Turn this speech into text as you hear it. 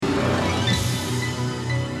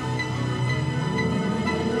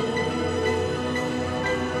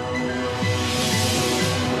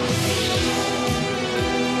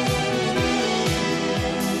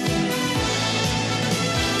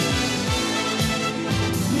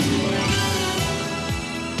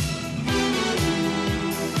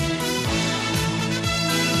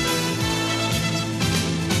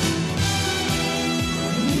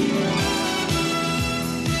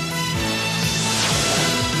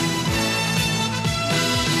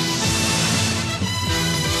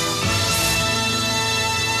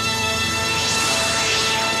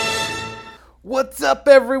What's up,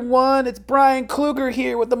 everyone? It's Brian Kluger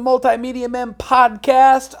here with the Multimedia Men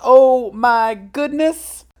podcast. Oh my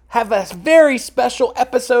goodness. Have a very special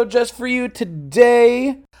episode just for you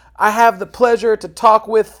today. I have the pleasure to talk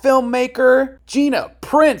with filmmaker Gina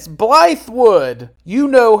Prince Blythewood. You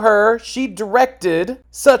know her. She directed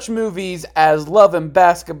such movies as Love and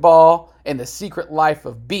Basketball and The Secret Life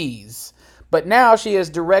of Bees. But now she has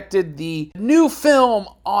directed the new film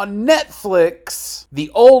on Netflix, The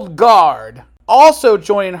Old Guard. Also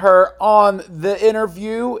joining her on the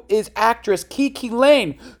interview is actress Kiki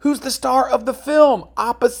Layne, who's the star of the film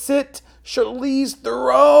opposite Charlize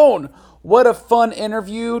Theron. What a fun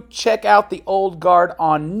interview. Check out The Old Guard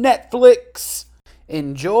on Netflix.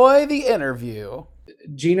 Enjoy the interview.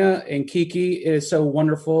 Gina and Kiki, it is so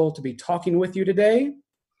wonderful to be talking with you today.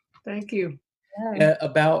 Thank you.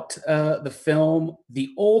 About the film The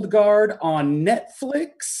Old Guard on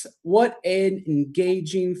Netflix. What an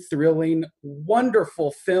engaging, thrilling,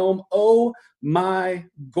 wonderful film. Oh my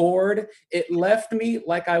gourd. It left me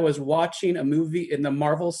like I was watching a movie in the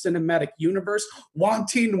Marvel Cinematic Universe,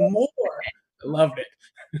 wanting more. I loved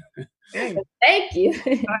it. Thank you.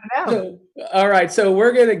 All right, so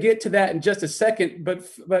we're going to get to that in just a second,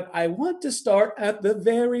 but I want to start at the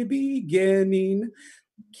very beginning.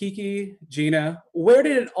 Kiki, Gina, where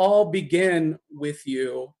did it all begin with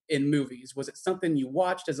you in movies? Was it something you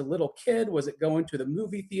watched as a little kid? Was it going to the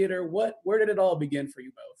movie theater? Where did it all begin for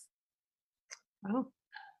you both? Oh,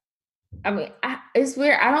 I mean, it's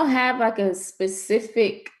weird. I don't have like a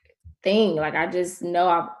specific thing. Like, I just know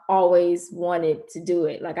I've always wanted to do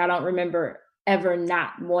it. Like, I don't remember ever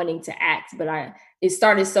not wanting to act, but it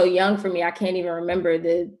started so young for me. I can't even remember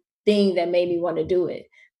the thing that made me want to do it.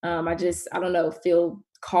 I don't know, feel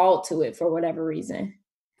called to it for whatever reason.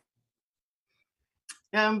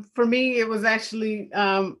 For me, it was actually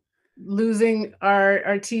losing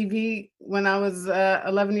our TV when I was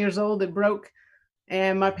 11 years old. It broke,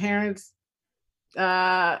 and my parents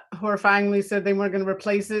horrifyingly said they weren't going to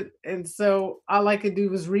replace it. And so all I could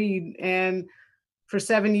do was read. And for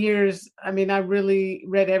 7 years, I mean, I really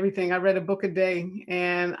read everything. I read a book a day.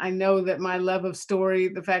 And I know that my love of story,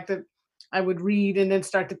 the fact that I would read and then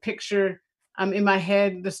start to picture in my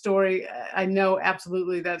head the story, I know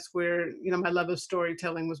absolutely that's where, my love of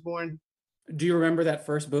storytelling was born. Do you remember that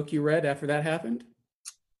first book you read after that happened?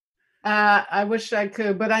 I wish I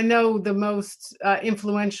could, but I know the most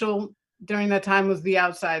influential during that time was The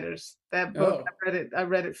Outsiders. That book, I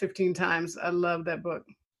read it 15 times. I love that book.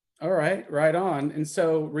 All right, right on. And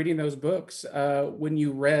so reading those books, when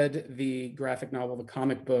you read the graphic novel, the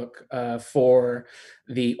comic book for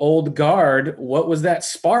The Old Guard, what was that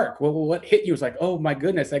spark? What hit you? It was like, oh my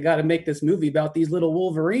goodness, I got to make this movie about these little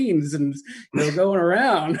Wolverines and going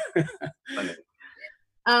around.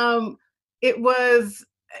 It was,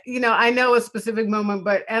 I know a specific moment,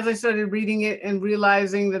 but as I started reading it and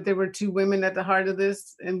realizing that there were two women at the heart of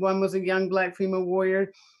this, and one was a young Black female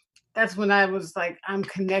warrior, that's when I was like, I'm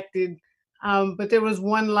connected. But there was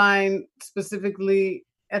one line specifically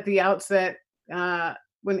at the outset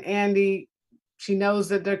when Andy, she knows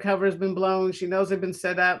that their cover has been blown. She knows they've been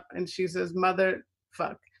set up, and she says, "Mother,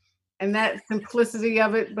 fuck." And that simplicity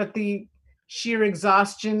of it, but the sheer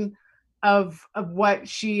exhaustion of what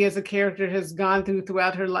she as a character has gone through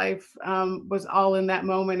throughout her life was all in that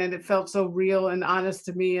moment. And it felt so real and honest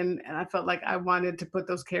to me. And I felt like I wanted to put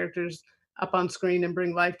those characters up on screen and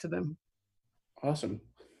bring life to them. Awesome.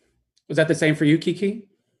 Was that the same for you, Kiki?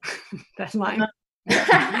 That's mine.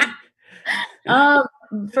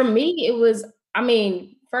 For me, it was,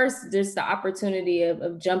 first, just the opportunity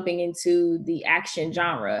of jumping into the action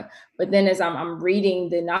genre. But then as I'm reading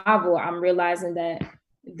the novel, I'm realizing that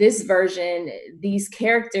this version, these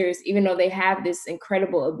characters, even though they have this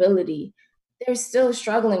incredible ability, they're still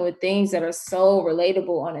struggling with things that are so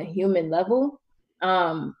relatable on a human level.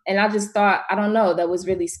 And I just thought, I don't know, that was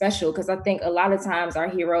really special, because I think a lot of times our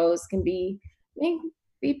heroes can be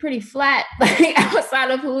pretty flat, like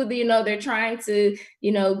outside of who, they're trying to,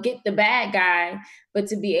 get the bad guy. But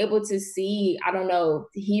to be able to see, I don't know,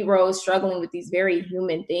 heroes struggling with these very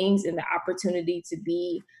human things, and the opportunity to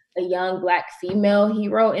be a young Black female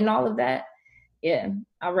hero in all of that. Yeah,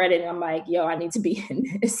 I read it and I'm like, yo, I need to be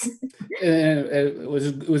in this. It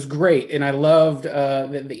was great. And I loved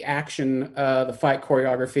the action, the fight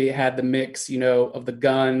choreography had the mix, of the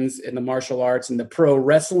guns and the martial arts and the pro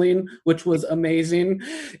wrestling, which was amazing.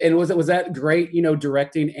 And was that great,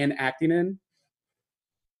 directing and acting in?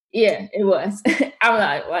 Yeah, it was. I'm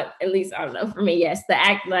like, what? At least, I don't know, for me, yes.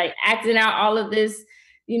 Acting out all of this,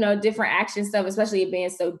 different action stuff, especially it being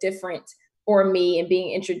so different for me and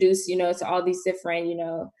being introduced, to all these different,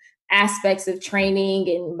 aspects of training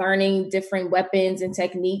and learning different weapons and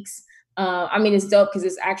techniques. I mean, it's dope because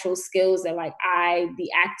it's actual skills that like the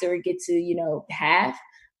actor, get to, have.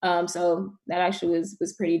 So that actually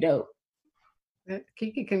was pretty dope.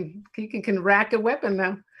 Kiki can rack a weapon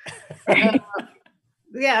now.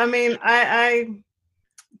 Yeah, I mean, I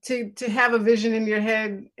to have a vision in your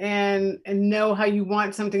head and know how you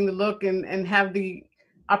want something to look and have the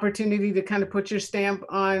opportunity to kind of put your stamp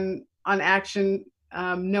on action,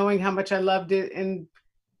 knowing how much I loved it, and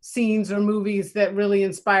scenes or movies that really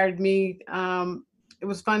inspired me. It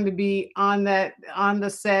was fun to be on the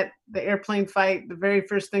set, the airplane fight, the very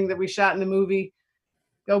first thing that we shot in the movie,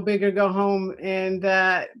 Go Big or Go Home, and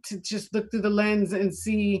to just look through the lens and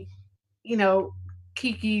see,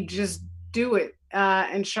 Kiki just do it,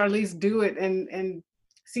 and Charlize do it, and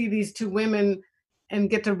see these two women and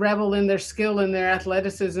get to revel in their skill and their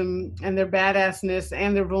athleticism and their badassness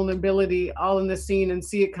and their vulnerability all in the scene and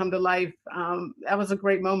see it come to life. That was a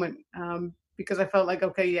great moment, because I felt like,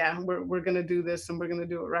 okay, yeah, we're going to do this and we're going to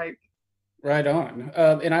do it right. Right on.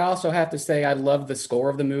 And I also have to say, I love the score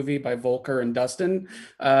of the movie by Volker and Dustin.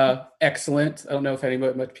 Excellent. I don't know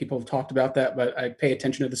if much people have talked about that, but I pay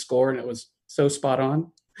attention to the score and it was so spot on.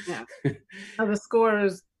 Yeah. The score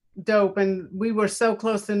is dope. And we were so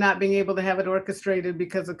close to not being able to have it orchestrated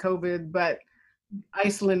because of COVID, but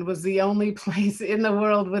Iceland was the only place in the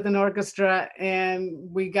world with an orchestra, and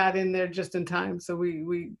we got in there just in time. So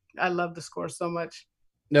I love the score so much.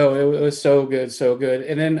 No, it was so good, so good.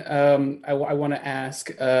 And then I want to ask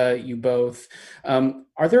you both,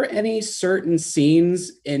 are there any certain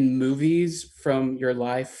scenes in movies from your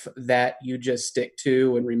life that you just stick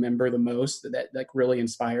to and remember the most, that like really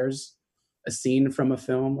inspires a scene from a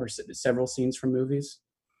film or several scenes from movies?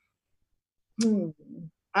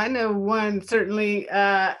 I know one, certainly.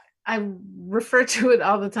 I refer to it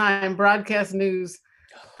all the time, Broadcast News.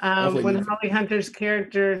 When Holly Hunter's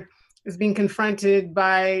character is being confronted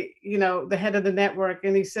by, the head of the network,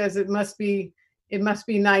 and he says it must be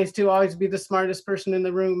nice to always be the smartest person in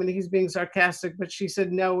the room, and he's being sarcastic, but she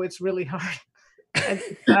said, no, it's really hard. I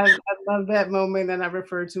love that moment, and I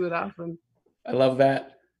refer to it often. I love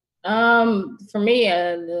that. For me,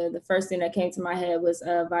 the first thing that came to my head was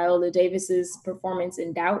Viola Davis's performance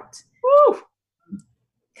in Doubt. Woo!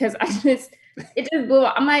 Because it just blew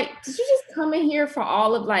up. I'm like, did you just come in here for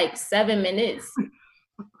all of like 7 minutes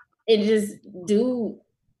and just do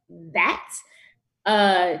that?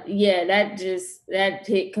 Yeah, that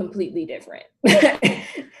hit completely different.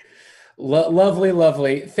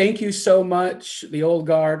 Lovely. Thank you so much. The Old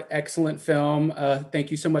Guard, excellent film.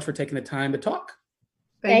 Thank you so much for taking the time to talk.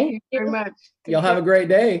 Thank you very much. Y'all have a great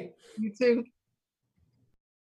day. You too.